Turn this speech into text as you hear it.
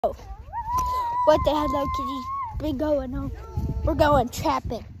What the Hello Kitty's been going on? We're going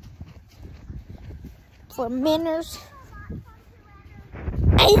trapping for minnows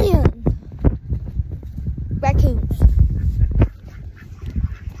and raccoons.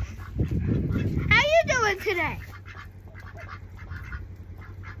 How you doing today?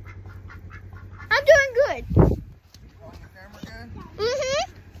 I'm doing good. On the camera good? Mm-hmm.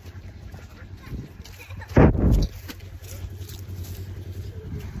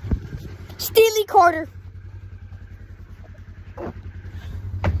 Steely Carter.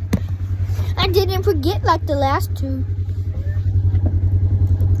 I didn't forget like the last two.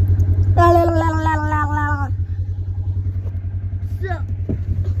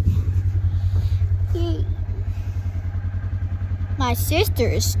 So, my sister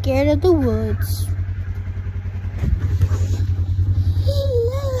is scared of the woods.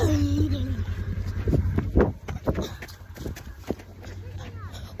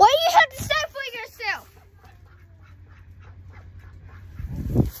 What do you have to say for yourself?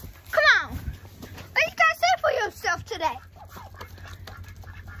 Come on. What do you got to say for yourself today?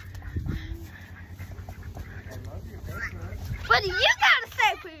 What do you got to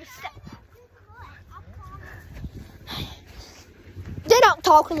say for yourself? They don't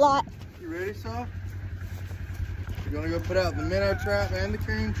talk a lot. You ready, Saul? You're gonna go put out the minnow trap and the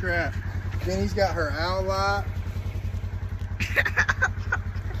coon trap. Jenny's got her owl light.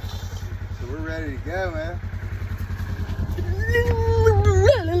 So we're ready to go, man.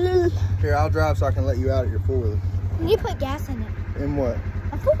 Here, I'll drive so I can let you out at your four-wheeler. You put gas in it. In what?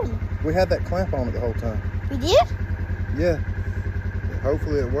 A four-wheeler. We had that clamp on it the whole time. We did? Yeah.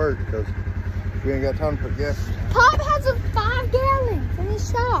 Hopefully it worked because we ain't got time to put gas in it. Pop has a 5 gallons in his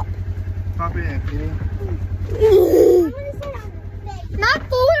shop. Pop it in, Kenny. Not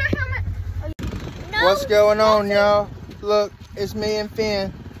full or how much? No. What's going on, y'all? Look, it's me and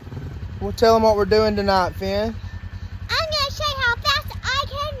Finn. We'll tell them what we're doing tonight, Finn. I'm going to show you how fast I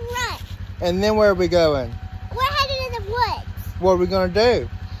can run. And then where are we going? We're headed in the woods. What are we going to do?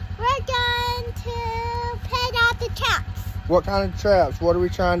 We're going to put out the traps. What kind of traps? What are we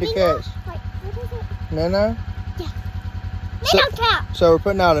trying to catch? Wait, what is it? Minnow? Yeah. Minnow trap. So we're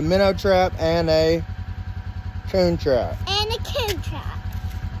putting out a minnow trap and a coon trap. And a coon trap.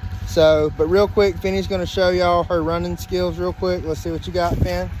 So, but real quick, Finny's going to show y'all her running skills real quick. Let's see what you got,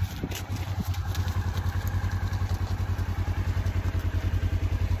 Finn.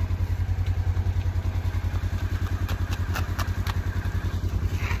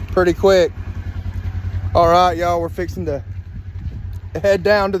 Pretty quick. All right, y'all, we're fixing to head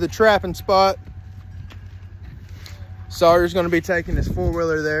down to the trapping spot. Sawyer's going to be taking his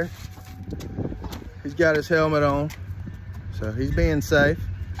four-wheeler there. He's got his helmet on, so he's being safe.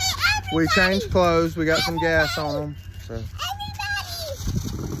 We changed clothes. We got some gas on them. So.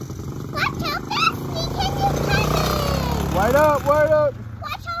 Watch how fast we can do running. Wait up, wait up.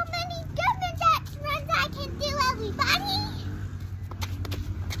 Watch how many goodman dash runs I can do, everybody.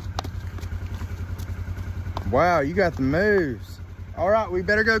 Wow, you got the moves. All right, we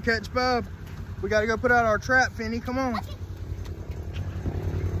better go catch Bub. We got to go put out our trap, Finny. Come on.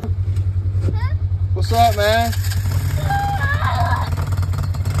 Okay. What's up, man?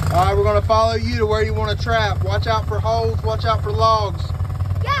 All right, we're going to follow you to where you want to trap. Watch out for holes. Watch out for logs.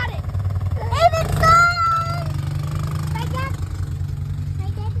 Got it. Even stones.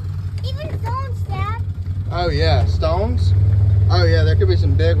 Even stones, Dad. Oh, yeah. Stones? Oh, yeah. There could be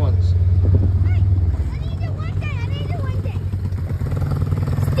some big ones. Hey, I need to one thing.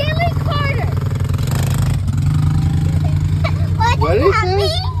 Steely Carter. What did he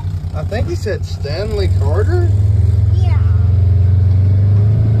say? I think he said Stanley Carter.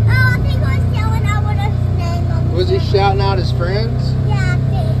 Was he shouting out his friends? Yeah, I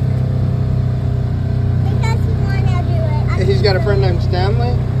think. Because he wanted to do it. He's got a friend named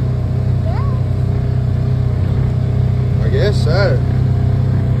Stanley? Yeah. I guess so.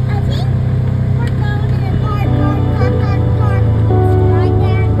 I think we're going to the park. Right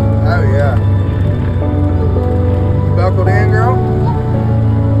there. Oh, yeah. You buckled in, girl?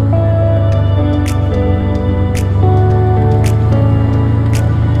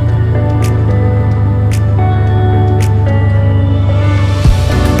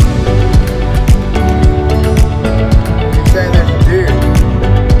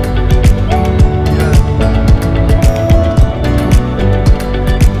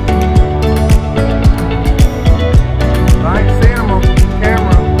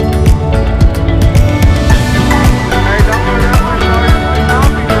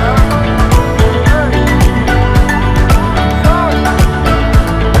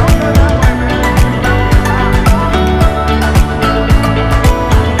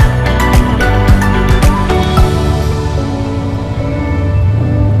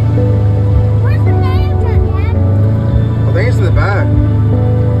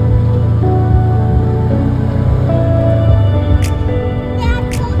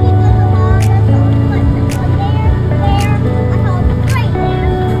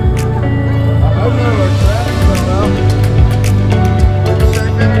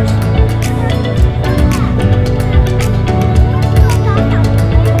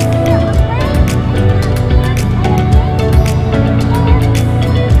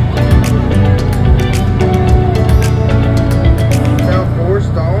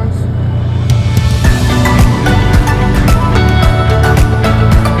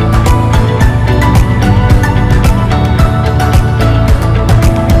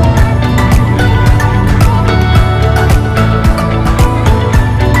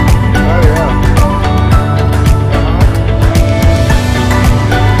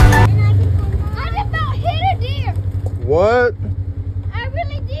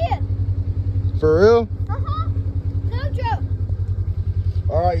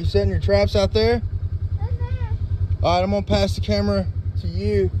 setting your traps out there? In there. All right, I'm gonna pass the camera to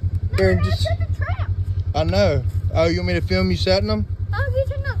you. No, Here and I set the trap. I know. Oh, you want me to film you setting them? Oh, you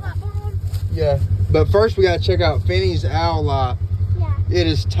turn that light on. Yeah. But first we gotta check out Finney's owl light. Yeah. It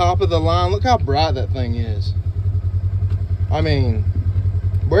is top of the line. Look how bright that thing is. I mean,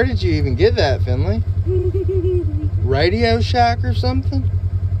 where did you even get that, Finley? Radio Shack or something?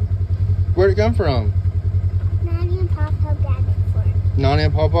 Where'd it come from? Nanny and Papa got it for it. Nani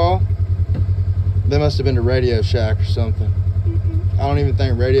and Pawpaw? They must have been to Radio Shack or something. I don't even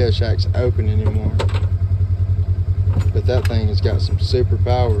think Radio Shack's open anymore. But that thing has got some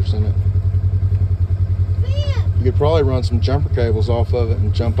superpowers in it. Finley, You could probably run some jumper cables off of it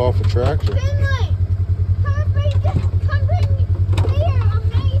and jump off a tractor. Finley, come bring here,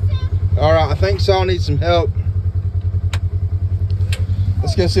 amazing. All right, I think Saul needs some help.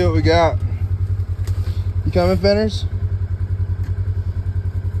 Let's go see what we got. You coming, Finners?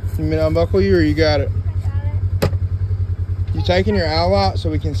 You mean unbuckle you or you got it? I got it. You taking your owl out so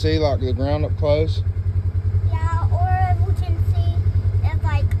we can see like the ground up close? Yeah, or we can see if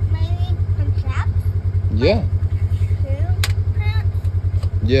like maybe some traps. Yeah.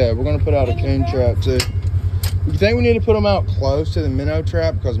 Yeah, we're gonna put out a coon trap too. You think we need to put them out close to the minnow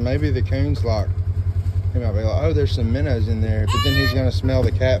trap? Because maybe the coon's like, he might be like, oh, there's some minnows in there. But then he's gonna smell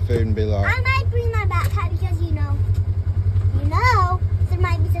the cat food and be like, I might bring my backpack because you know, there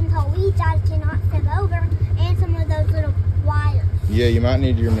might be some tall weeds I cannot step over and some of those little wires. yeah, you might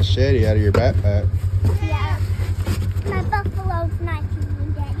need your machete out of your backpack. Yeah. My buffalo's knife,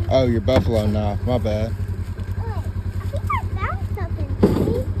 Daddy. Oh, your buffalo knife, my bad. Wait, I think I found something,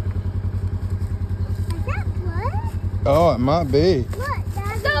 Daddy. Is that blood? Oh, it might be. Look,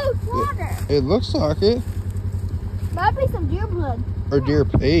 Daddy. No, water. It looks like it. Might be some deer blood. Or deer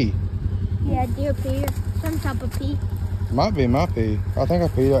pee. Yeah, deer pee. Some type of pee. Might be my pee. I think I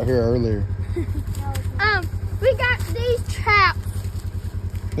peed out here earlier. We got these traps.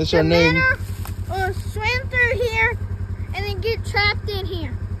 This The our new. minnow will swim through here and then get trapped in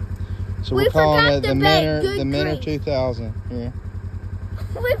here. So we we're calling forgot it the the bait. Manor, Good the Manor grief. 2000. Yeah.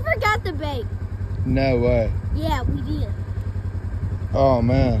 We forgot the bait. No way. Yeah, we did. Oh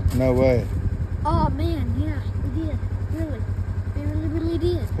man, no way. Oh man, yeah, we did. Really. We really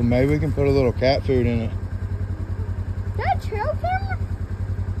did. Well, maybe we can put a little cat food in it. Is that a trail camera?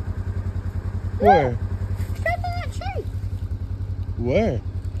 Where? It's up in that tree. Where? Look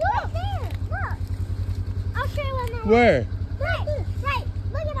there. Look. I'll show you one more. Where? Right.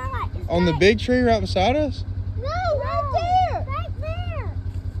 Look at my light. It's On the right. big tree right beside us? No, right there. Right there.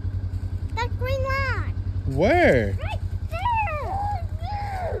 That green line. Where? Right there. Right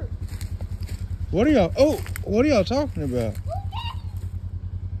there. What are y'all? Oh, what are y'all talking about?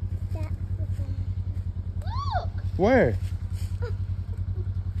 Look. Where?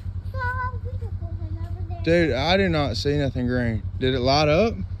 Dude, I did not see nothing green. Did it light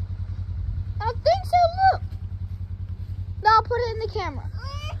up? I think so, look. No, I'll put it in the camera.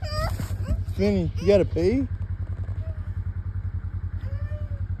 Finny, you got to pee?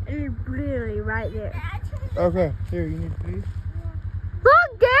 It's literally right there. Okay, here, you need to pee?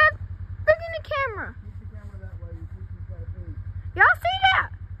 Look, Dad. Look in the camera. Y'all see that?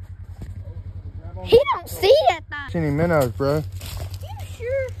 He don't see that thing. Any minnows, bro? You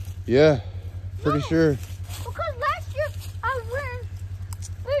sure? Yeah, pretty sure. Because last year I was wearing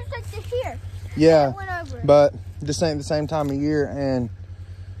boots like this here. Yeah, It went over it. but this ain't the same time of year, and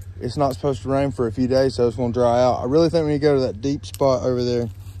it's not supposed to rain for a few days, so it's gonna dry out. I really think we need to go to that deep spot over there,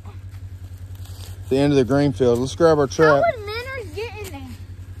 the end of the green field. Let's grab our How trap. would minnows get in there?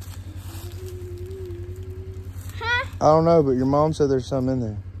 Huh? I don't know, but your mom said there's some in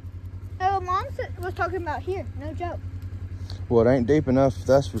there. Oh, Mom was talking about here. No joke. Well, it ain't deep enough,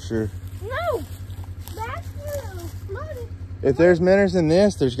 that's for sure. No. That's floating. If there's minnows in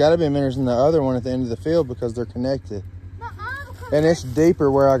this, there's got to be minnows in the other one at the end of the field because they're connected. Because And it's deeper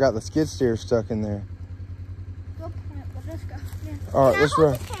where I got the skid steer stuck in there. Go point, but let's go. Yeah. All right, Can I let's hold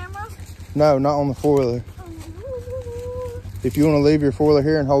run. the camera? No, not on the four-wheeler. If you want to leave your four-wheeler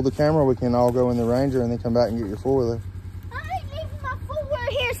here and hold the camera, we can all go in the Ranger and then come back and get your four-wheeler. I ain't leaving my footwear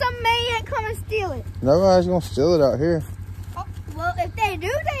here. Some man come and steal it. Nobody's going to steal it out here. Oh, well, if they do,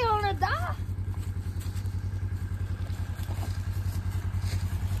 they gonna die.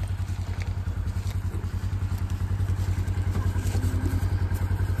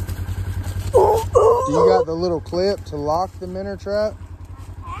 Do you got the little clip to lock the minnow trap?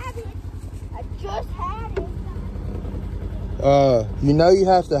 I had it. I just had it. You know you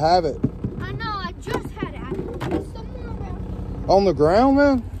have to have it. I know. I just had it. It's somewhere around. On the ground,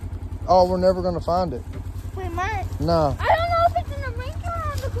 man? Oh, we're never going to find it. We might. No. I don't know if it's in the Ranger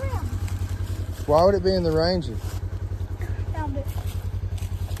or on the ground. Why would it be in the Ranger? Found it.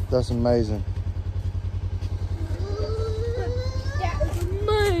 That's amazing. That is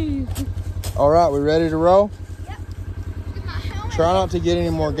amazing. All right, we ready to roll? Yep. Get my helmet. Try not to get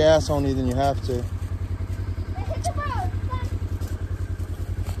any more gas on you than you have to. Hit the road.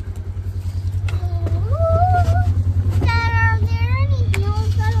 Dad, are there any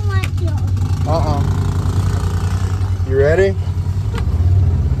hills? I don't like hills. You ready?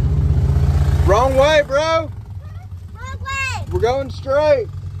 Wrong way, bro. Wrong way. We're going straight.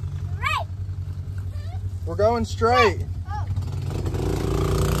 Right. We're going straight.